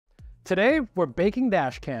Today, we're baking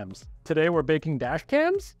dash cams. Today, we're baking dash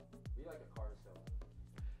cams? Be like a car salesman.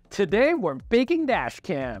 Today, we're baking dash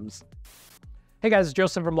cams. Hey guys, it's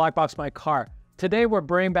Joseph from BlackboxMyCar. Today, we're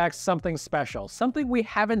bringing back something special, something we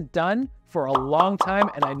haven't done for a long time,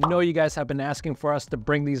 and I know you guys have been asking for us to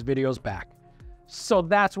bring these videos back. So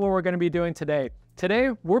that's what we're gonna be doing today. Today,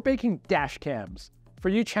 we're baking dash cams. For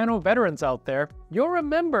you channel veterans out there, you'll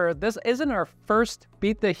remember this isn't our first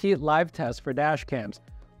Beat the Heat live test for dash cams.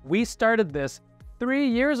 We started this 3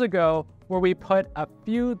 years ago where we put a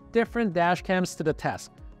few different dash cams to the test,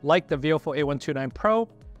 like the Viofo A129 Pro,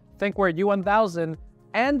 Thinkware U1000,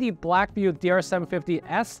 and the Blackview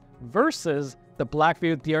DR750S versus the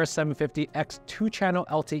Blackview DR750X 2-channel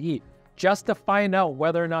LTE, just to find out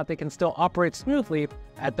whether or not they can still operate smoothly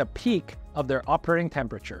at the peak of their operating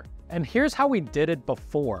temperature. And here's how we did it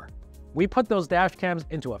before. We put those dash cams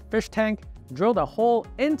into a fish tank, drilled a hole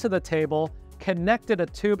into the table, connected a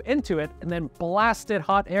tube into it, and then blasted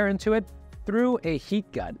hot air into it through a heat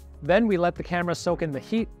gun. Then we let the camera soak in the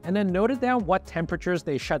heat and then noted down what temperatures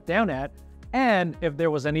they shut down at and if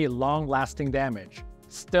there was any long-lasting damage.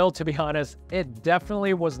 Still, to be honest, it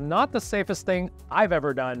definitely was not the safest thing I've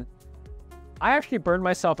ever done. I actually burned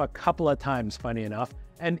myself a couple of times, funny enough,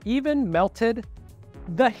 and even melted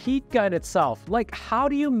the heat gun itself. Like, how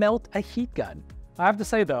do you melt a heat gun? I have to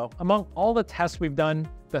say though, among all the tests we've done,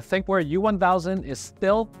 the Thinkware U1000 is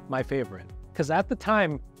still my favorite. Because at the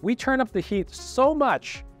time, we turned up the heat so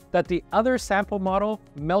much that the other sample model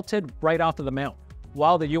melted right off of the mount,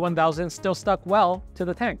 while the U1000 still stuck well to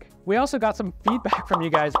the tank. We also got some feedback from you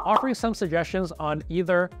guys offering some suggestions on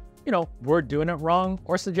either, we're doing it wrong,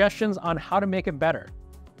 or suggestions on how to make it better.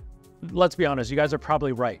 Let's be honest, you guys are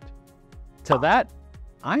probably right. To that,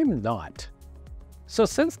 I'm not. So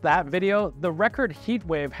since that video, the record heat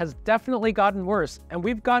wave has definitely gotten worse, and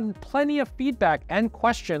we've gotten plenty of feedback and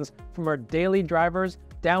questions from our daily drivers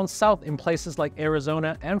down south in places like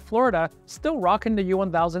Arizona and Florida, still rocking the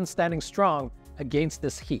U1000 standing strong against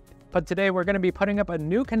this heat. But today we're going to be putting up a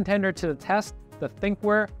new contender to the test, the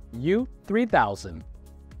Thinkware U3000.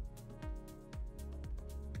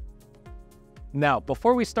 Now,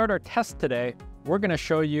 before we start our test today, we're going to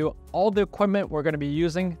show you all the equipment we're going to be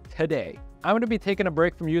using today. I'm going to be taking a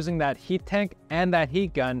break from using that heat tank and that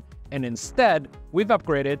heat gun, and instead, we've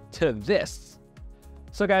upgraded to this.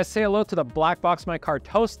 So guys, say hello to the BlackboxMyCar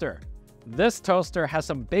toaster. This toaster has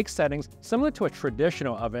some bake settings similar to a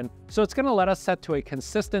traditional oven, so it's going to let us set to a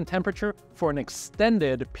consistent temperature for an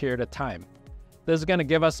extended period of time. This is going to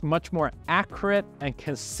give us much more accurate and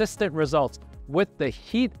consistent results with the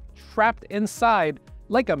heat trapped inside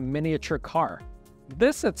like a miniature car.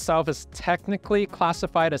 This itself is technically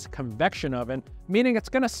classified as a convection oven, meaning it's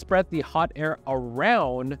going to spread the hot air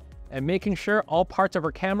around and making sure all parts of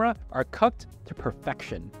our camera are cooked to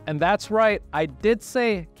perfection. And that's right, I did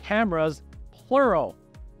say cameras, plural.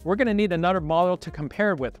 We're going to need another model to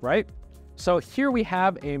compare with, right? So here we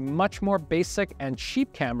have a much more basic and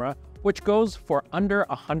cheap camera, which goes for under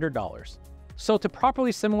 $100. So to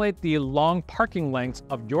properly simulate the long parking lengths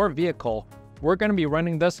of your vehicle, we're going to be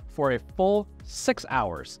running this for a full 6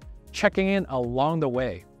 hours, checking in along the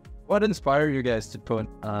way. What inspired you guys to put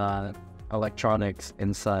electronics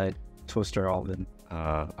inside toaster oven?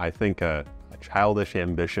 I think a childish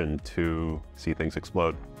ambition to see things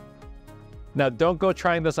explode. Now, don't go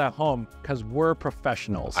trying this at home because we're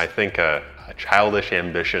professionals. I think a childish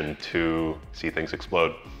ambition to see things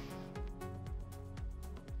explode.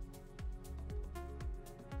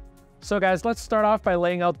 So guys, let's start off by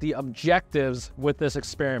laying out the objectives with this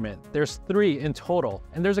experiment. There's 3 in total,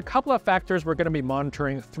 and there's a couple of factors we're going to be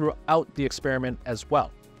monitoring throughout the experiment as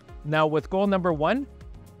well. Now with goal number 1,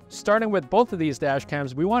 starting with both of these dash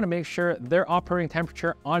cams, we want to make sure their operating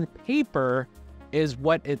temperature on paper is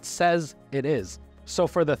what it says it is. So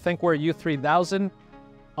for the Thinkware U3000,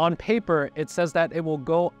 on paper, it says that it will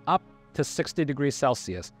go up to 60 degrees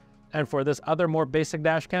Celsius. And for this other more basic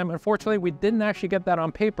dash cam, unfortunately, we didn't actually get that on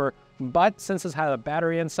paper, but since it's had a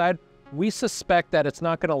battery inside, we suspect that it's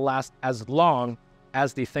not going to last as long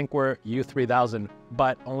as the Thinkware U3000,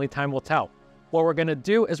 but only time will tell. What we're going to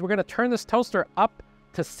do is we're going to turn this toaster up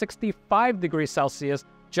to 65 degrees Celsius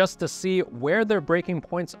just to see where their breaking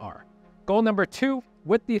points are. Goal number 2,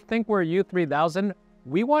 with the Thinkware U3000,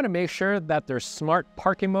 we want to make sure that their smart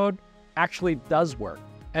parking mode actually does work.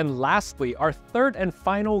 And lastly, our third and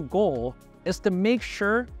final goal is to make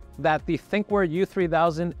sure that the Thinkware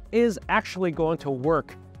U3000 is actually going to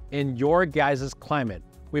work in your guys' climate.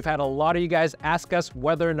 We've had a lot of you guys ask us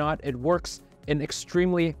whether or not it works in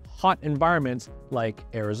extremely hot environments like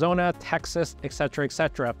Arizona, Texas, etc.,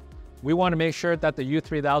 etc. We want to make sure that the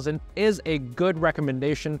U3000 is a good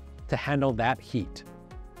recommendation to handle that heat.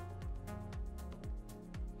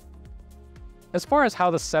 As far as how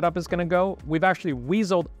the setup is going to go, we've actually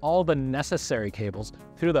weaseled all the necessary cables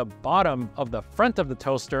through the bottom of the front of the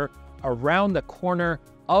toaster around the corner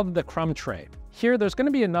of the crumb tray. Here, there's going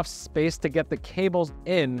to be enough space to get the cables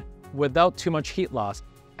in without too much heat loss.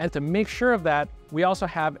 And to make sure of that, we also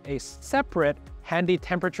have a separate handy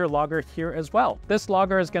temperature logger here as well. This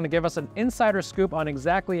logger is going to give us an insider scoop on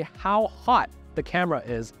exactly how hot the camera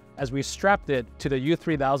is as we strapped it to the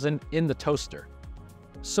U3000 in the toaster.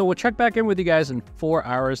 So we'll check back in with you guys in 4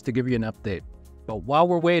 hours to give you an update. But while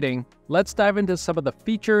we're waiting, let's dive into some of the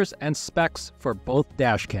features and specs for both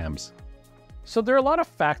dash cams. So there are a lot of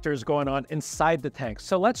factors going on inside the tank,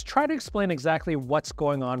 so let's try to explain exactly what's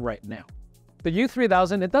going on right now. The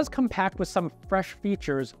U3000, it does come packed with some fresh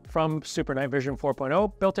features from Super Night Vision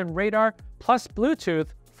 4.0, built-in radar, plus Bluetooth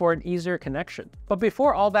for an easier connection. But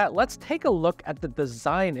before all that, let's take a look at the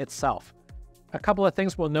design itself. A couple of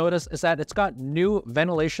things we'll notice is that it's got new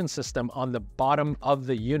ventilation system on the bottom of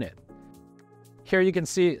the unit. Here you can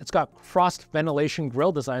see it's got frost ventilation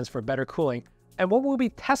grill designs for better cooling. And what we'll be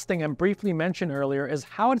testing and briefly mentioned earlier is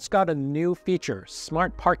how it's got a new feature,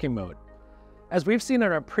 smart parking mode. As we've seen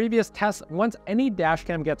in our previous tests, once any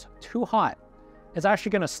dashcam gets too hot, it's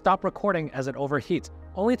actually going to stop recording as it overheats,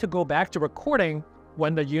 only to go back to recording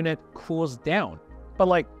when the unit cools down.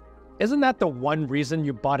 But isn't that the one reason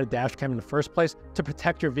you bought a dashcam in the first place? To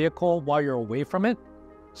protect your vehicle while you're away from it?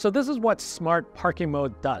 So this is what smart parking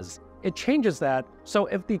mode does. It changes that, so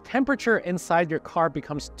if the temperature inside your car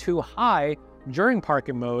becomes too high during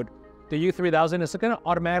parking mode, the U3000 is going to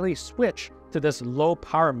automatically switch to this low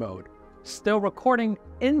power mode, still recording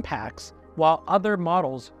impacts while other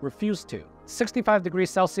models refuse to. 65 degrees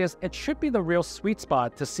Celsius, it should be the real sweet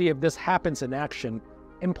spot to see if this happens in action,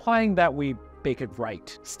 implying that we bake it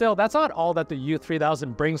right. Still, that's not all that the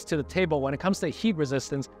U3000 brings to the table when it comes to heat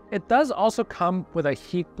resistance. It does also come with a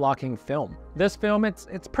heat blocking film. This film, it's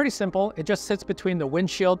pretty simple. It just sits between the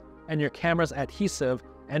windshield and your camera's adhesive,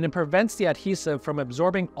 and it prevents the adhesive from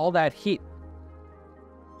absorbing all that heat.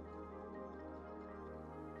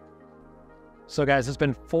 So guys, it's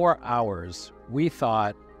been 4 hours. We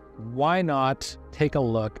thought, why not take a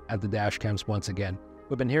look at the dash cams once again?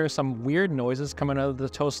 We've been hearing some weird noises coming out of the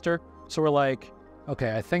toaster. So we're like,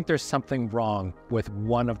 okay, I think there's something wrong with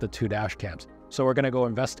one of the two dash cams. So we're gonna go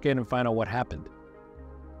investigate and find out what happened.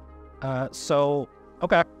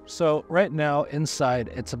 So right now inside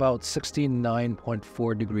it's about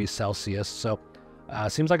 69.4 degrees Celsius. So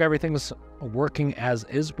seems like everything's working as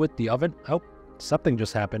is with the oven. Oh, something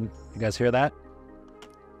just happened. You guys hear that?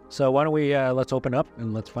 So why don't we, let's open up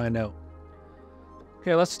and let's find out.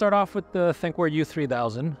 Okay, let's start off with the Thinkware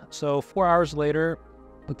U3000. So 4 hours later,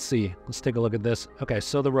 let's see, let's take a look at this. Okay,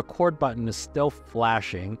 so the record button is still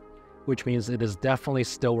flashing, which means it is definitely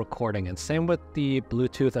still recording. And same with the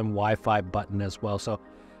Bluetooth and Wi-Fi button as well. So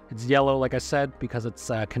it's yellow, like I said, because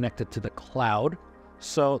it's connected to the cloud.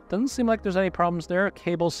 So it doesn't seem like there's any problems there.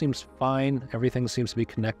 Cable seems fine. Everything seems to be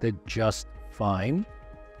connected just fine.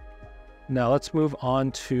 Now let's move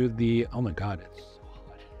on to the, oh my God, it's so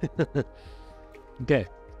hot. Okay,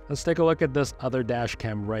 let's take a look at this other dash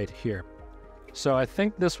cam right here. So I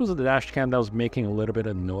think this was the dash cam that was making a little bit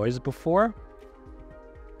of noise before.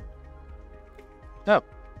 Oh.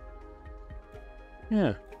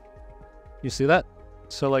 Yeah. You see that?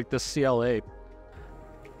 So like the CLA.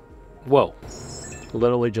 Whoa.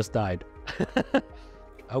 Literally just died.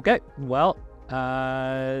 Okay, well,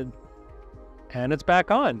 and it's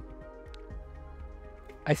back on.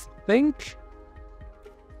 I think,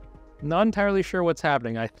 not entirely sure what's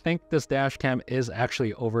happening. I think this dash cam is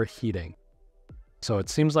actually overheating. So it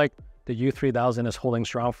seems like the U3000 is holding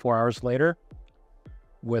strong 4 hours later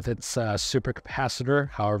with its super capacitor.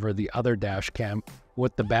 However, the other dash cam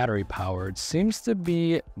with the battery powered seems to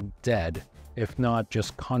be dead, if not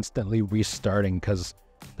just constantly restarting because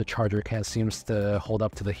the charger can't seems to hold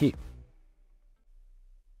up to the heat.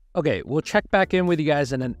 Okay, we'll check back in with you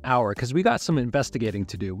guys in an hour because we got some investigating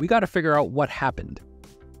to do. We got to figure out what happened.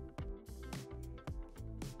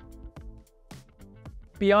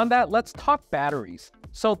 Beyond that, let's talk batteries.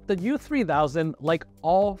 So the U3000, like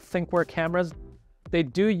all Thinkware cameras, they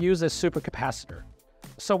do use a supercapacitor.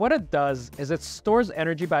 So what it does is it stores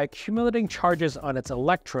energy by accumulating charges on its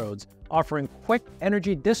electrodes, offering quick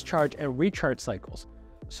energy discharge and recharge cycles.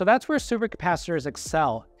 So that's where supercapacitors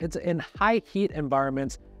excel. It's in high heat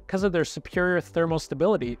environments because of their superior thermal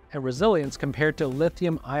stability and resilience compared to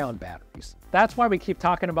lithium-ion batteries. That's why we keep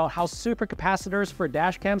talking about how supercapacitors for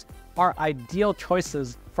dash cams are ideal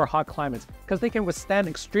choices for hot climates, because they can withstand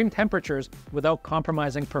extreme temperatures without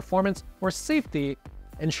compromising performance or safety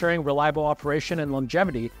ensuring reliable operation and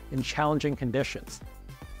longevity in challenging conditions.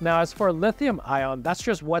 Now, as for lithium-ion, that's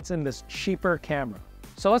just what's in this cheaper camera.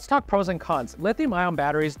 So let's talk pros and cons. Lithium-ion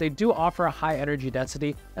batteries, they do offer a high energy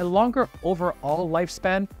density and longer overall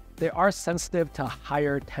lifespan. They are sensitive to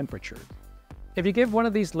higher temperatures. If you give one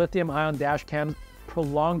of these lithium-ion dash cams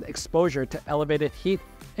prolonged exposure to elevated heat,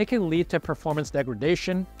 it can lead to performance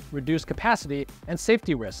degradation, reduced capacity, and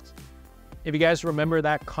safety risks. If you guys remember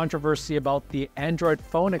that controversy about the Android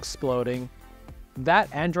phone exploding,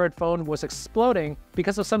 that Android phone was exploding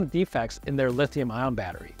because of some defects in their lithium-ion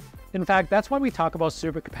battery. In fact, that's why we talk about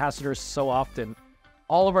supercapacitors so often.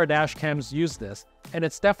 All of our dash cams use this, and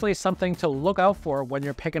it's definitely something to look out for when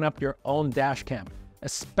you're picking up your own dash cam,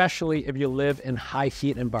 especially if you live in high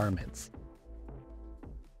heat environments.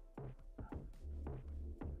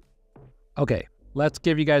 Okay, let's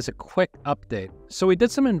give you guys a quick update. So we did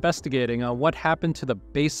some investigating on what happened to the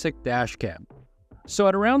basic dash cam. So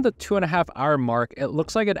at around the 2.5-hour mark, it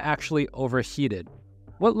looks like it actually overheated.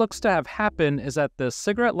 What looks to have happened is that the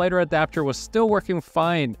cigarette lighter adapter was still working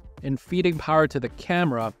fine in feeding power to the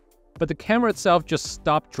camera, but the camera itself just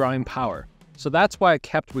stopped drawing power. So that's why it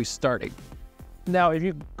kept restarting. Now, if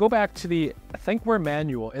you go back to the Thinkware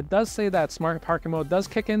manual, it does say that smart parking mode does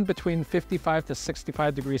kick in between 55 to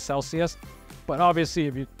 65 degrees Celsius. But obviously,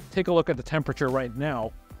 if you take a look at the temperature right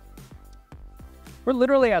now, we're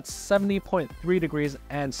literally at 70.3 degrees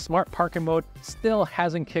and smart parking mode still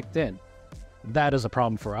hasn't kicked in. That is a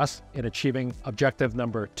problem for us in achieving objective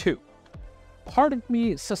number 2. Part of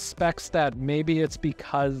me suspects that maybe it's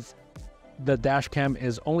because the dash cam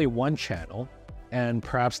is only one channel, and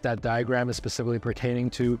perhaps that diagram is specifically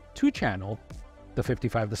pertaining to 2-channel, the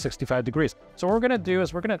 55 to 65 degrees. So what we're gonna do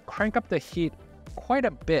is we're gonna crank up the heat quite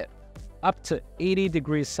a bit, up to 80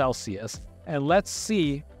 degrees Celsius, and let's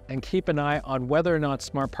see and keep an eye on whether or not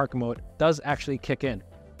smart parking mode does actually kick in.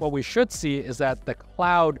 What we should see is that the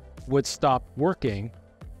cloud would stop working.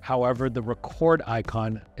 However, the record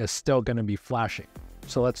icon is still going to be flashing.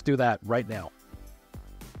 So let's do that right now.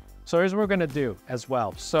 So here's what we're going to do as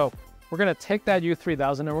well. So we're going to take that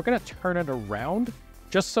U3000 and we're going to turn it around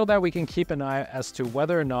just so that we can keep an eye as to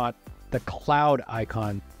whether or not the cloud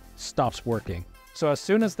icon stops working. So as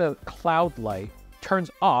soon as the cloud light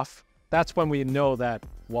turns off, that's when we know that,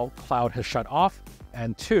 well, cloud has shut off,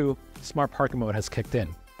 and 2, smart parking mode has kicked in.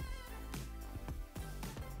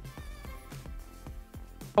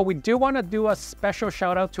 But we do want to do a special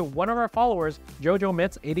shout out to one of our followers,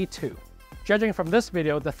 JoJoMits82. Judging from this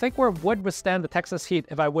video, the Thinkware would withstand the Texas heat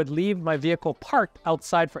if I would leave my vehicle parked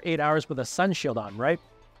outside for 8 hours with a sun shield on, right?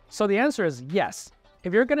 So the answer is yes.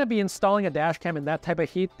 If you're going to be installing a dash cam in that type of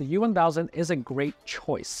heat, the U1000 is a great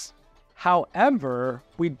choice. However,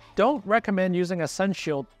 we don't recommend using a sun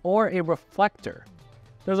shield or a reflector.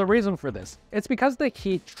 There's a reason for this. It's because the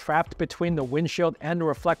heat trapped between the windshield and the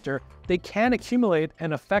reflector, they can accumulate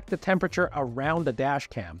and affect the temperature around the dash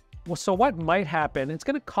cam. Well, so what might happen, it's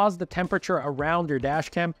going to cause the temperature around your dash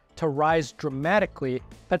cam to rise dramatically,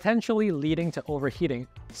 potentially leading to overheating.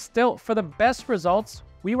 Still, for the best results,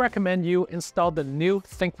 we recommend you install the new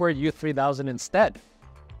Thinkware U3000 instead.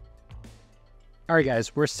 Alright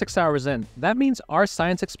guys, we're 6 hours in. That means our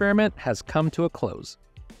science experiment has come to a close.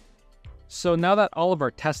 So now that all of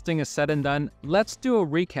our testing is said and done, let's do a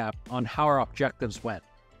recap on how our objectives went.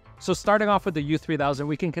 So starting off with the U3000,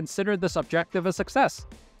 we can consider this objective a success.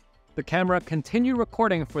 The camera continued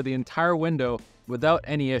recording for the entire window without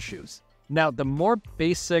any issues. Now, the more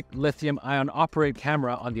basic lithium-ion operated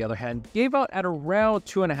camera, on the other hand, gave out at around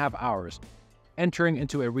 2.5 hours, entering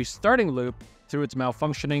into a restarting loop through its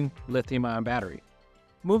malfunctioning lithium-ion battery.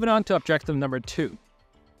 Moving on to objective number 2.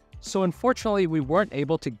 So unfortunately, we weren't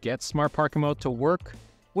able to get smart parking mode to work,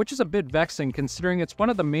 which is a bit vexing considering it's one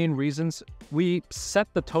of the main reasons we set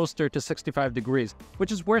the toaster to 65 degrees,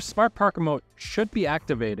 which is where smart parking mode should be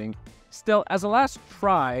activating. Still, as a last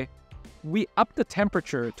try, we upped the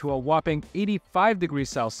temperature to a whopping 85 degrees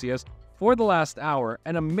Celsius for the last hour,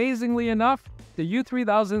 and amazingly enough, the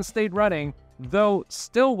U3000 stayed running, though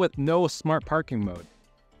still with no smart parking mode.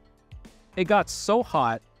 It got so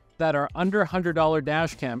hot that our under $100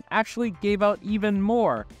 dash cam actually gave out even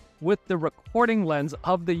more, with the recording lens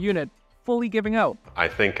of the unit fully giving out. I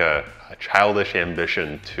think a childish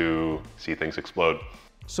ambition to see things explode.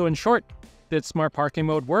 So in short, did smart parking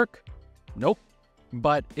mode work? Nope.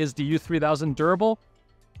 But is the U3000 durable?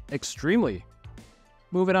 Extremely.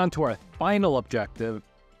 Moving on to our final objective.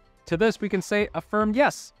 To this we can say a firm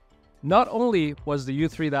yes. Not only was the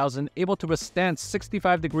U3000 able to withstand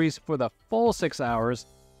 65 degrees for the full 6 hours,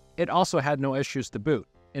 it also had no issues to boot.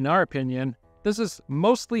 In our opinion, this is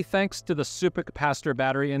mostly thanks to the supercapacitor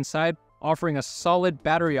battery inside, offering a solid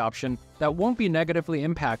battery option that won't be negatively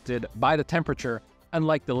impacted by the temperature,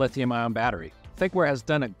 unlike the lithium-ion battery. Thinkware has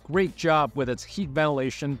done a great job with its heat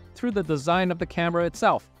ventilation through the design of the camera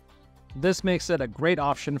itself. This makes it a great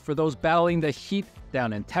option for those battling the heat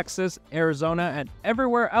down in Texas, Arizona, and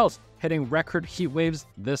everywhere else hitting record heat waves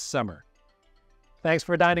this summer. Thanks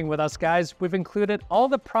for dining with us, guys. We've included all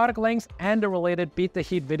the product links and the related Beat the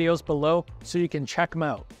Heat videos below so you can check them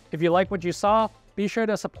out. If you like what you saw, be sure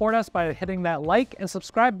to support us by hitting that like and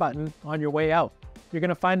subscribe button on your way out. You're going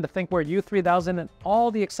to find the Thinkware U3000 and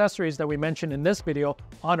all the accessories that we mentioned in this video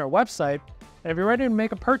on our website. And if you're ready to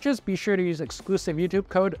make a purchase, be sure to use exclusive YouTube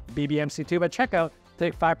code BBMC2 at checkout to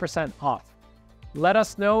take 5% off. Let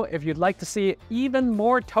us know if you'd like to see even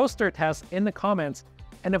more toaster tests in the comments.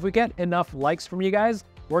 And if we get enough likes from you guys,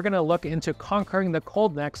 we're going to look into conquering the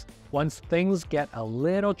cold next once things get a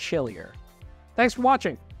little chillier. Thanks for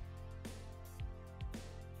watching.